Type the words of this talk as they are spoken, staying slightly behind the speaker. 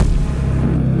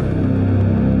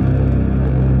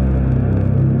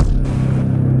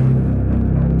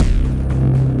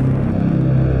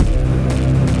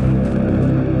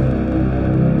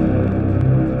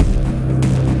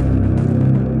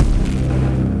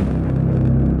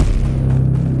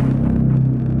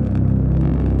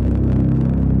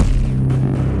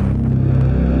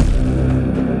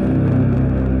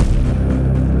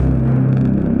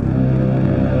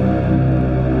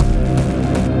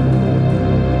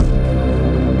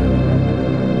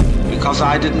because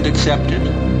I didn't accept it.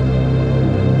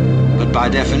 But by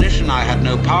definition, I had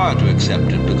no power to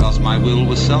accept it because my will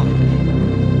was selfish.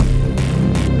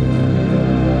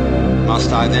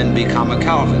 Must I then become a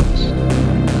Calvinist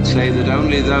and say that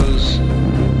only those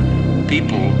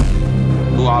people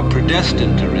who are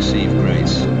predestined to receive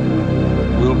grace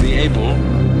will be able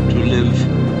to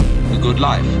live a good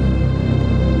life?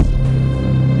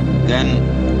 Then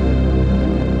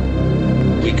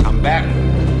we come back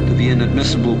to the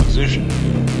inadmissible position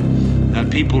that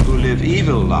people who live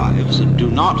evil lives and do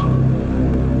not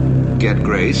get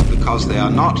grace because they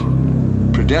are not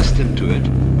predestined to it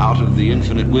out of the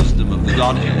infinite wisdom of the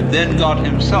Godhead, then God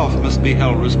himself must be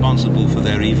held responsible for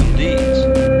their evil deeds.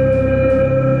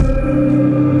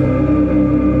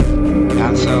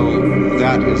 And so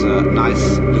that is a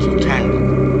nice little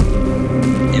tangle.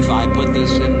 If I put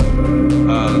this in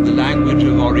the language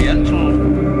of Oriental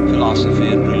philosophy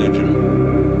and religion,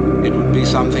 it would be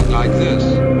something like this.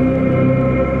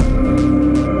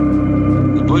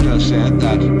 The Buddha said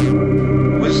that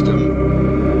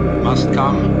wisdom must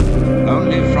come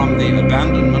only from the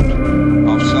abandonment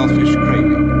of selfish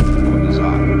craving or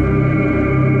desire.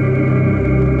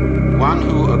 One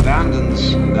who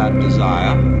abandons that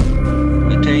desire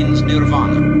attains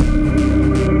nirvana,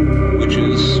 which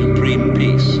is supreme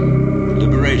peace,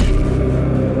 liberation.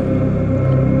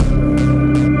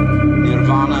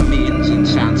 Nirvana means in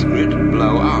Sanskrit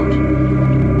blow out.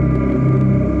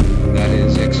 That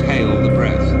is, exhale the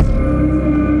breath.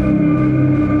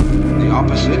 The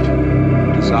opposite,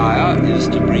 desire, is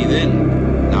to breathe in.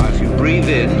 Now if you breathe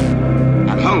in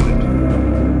and hold it,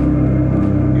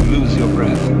 you lose your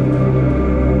breath.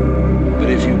 But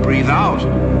if you breathe out,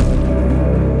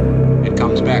 it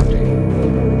comes back to you.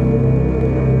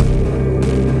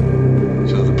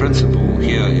 So the principle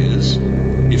here is,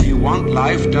 if you want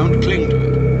life, don't cling to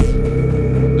it.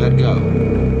 Let go.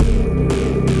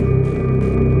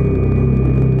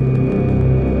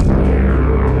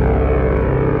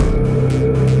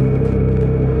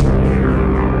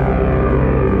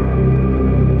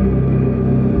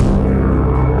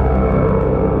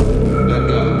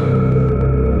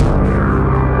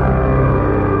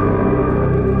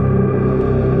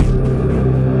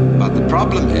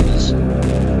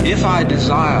 If I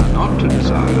desire not to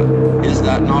desire, is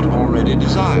that not already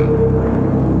desire?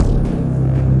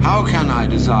 How can I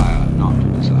desire not to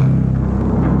desire?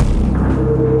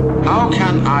 How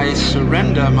can I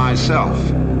surrender myself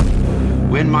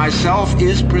when myself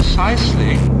is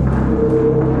precisely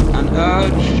an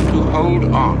urge to hold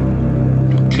on,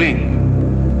 to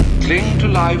cling to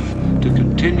life, to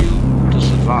continue to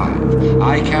survive?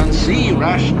 I can see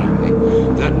rationally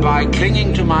that by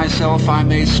clinging to myself I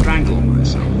may strangle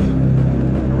myself.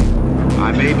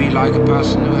 I may be like a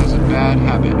person who has a bad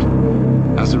habit,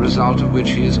 as a result of which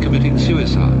he is committing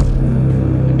suicide.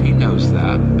 And he knows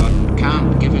that, but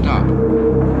can't give it up.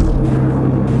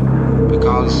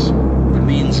 Because the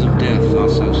means of death are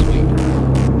so sweet.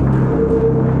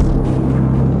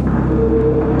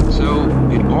 So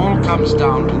it all comes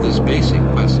down to this basic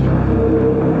question.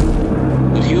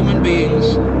 That human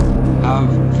beings have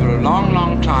for a long,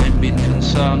 long time been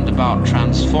concerned about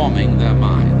transforming their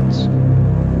minds.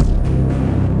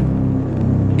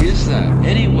 Is there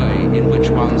any way in which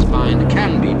one's mind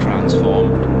can be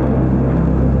transformed?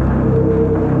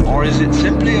 Or is it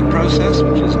simply a process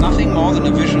which is nothing more than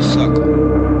a vicious circle?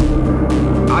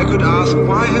 I could ask,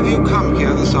 why have you come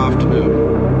here this afternoon?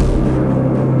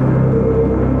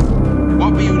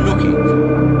 What were you looking for?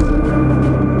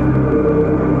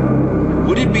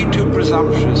 Would it be too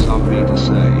presumptuous of me to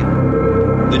say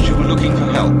that you were looking for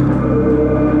help?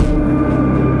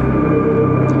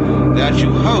 That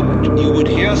you hoped you would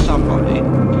hear somebody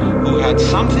who had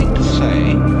something to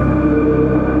say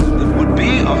that would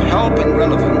be of help and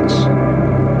relevance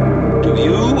to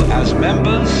you as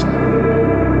members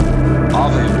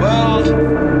of a world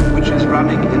which is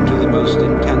running into the most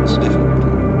intense difficulty.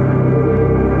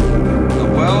 A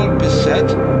world beset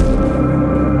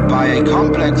by a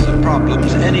complex of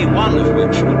problems, any one of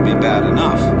which would be bad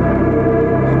enough.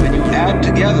 But when you add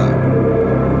together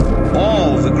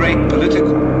all the great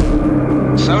political,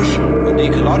 social, and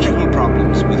ecological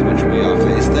problems with which we are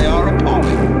faced, they are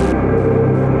appalling.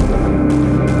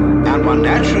 And one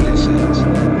naturally says,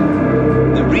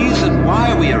 the reason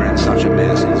why we are in such a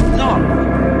mess is not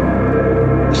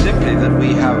simply that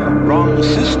we have wrong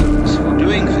systems for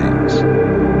doing things,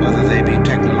 whether they be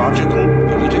technological,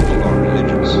 political, or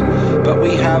religious, but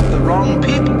we have the wrong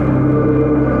people.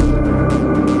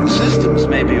 The systems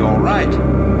may be all right,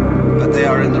 but they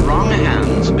are in the wrong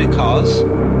hands because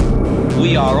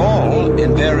we are all,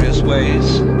 in various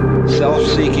ways,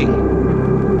 self-seeking,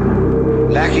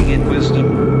 lacking lacking in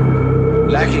wisdom,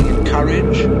 lacking in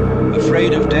courage,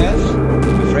 afraid of death,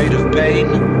 afraid of pain,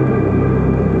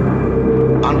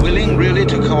 unwilling really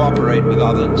to cooperate with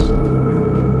others,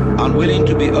 unwilling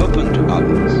to be open to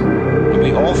others. And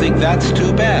we all think that's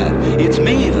too bad. It's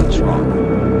me that's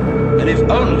wrong. And if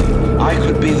only I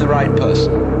could be the right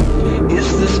person.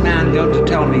 Is this man going to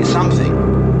tell me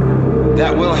something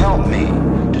that will help me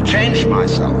to change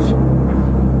myself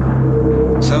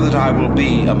so that I will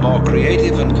be a more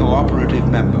creative and cooperative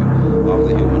member of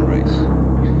the human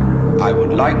race? I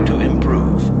would like to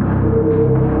improve.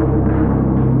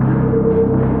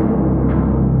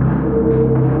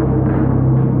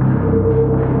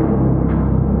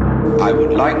 I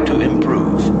would like to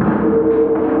improve.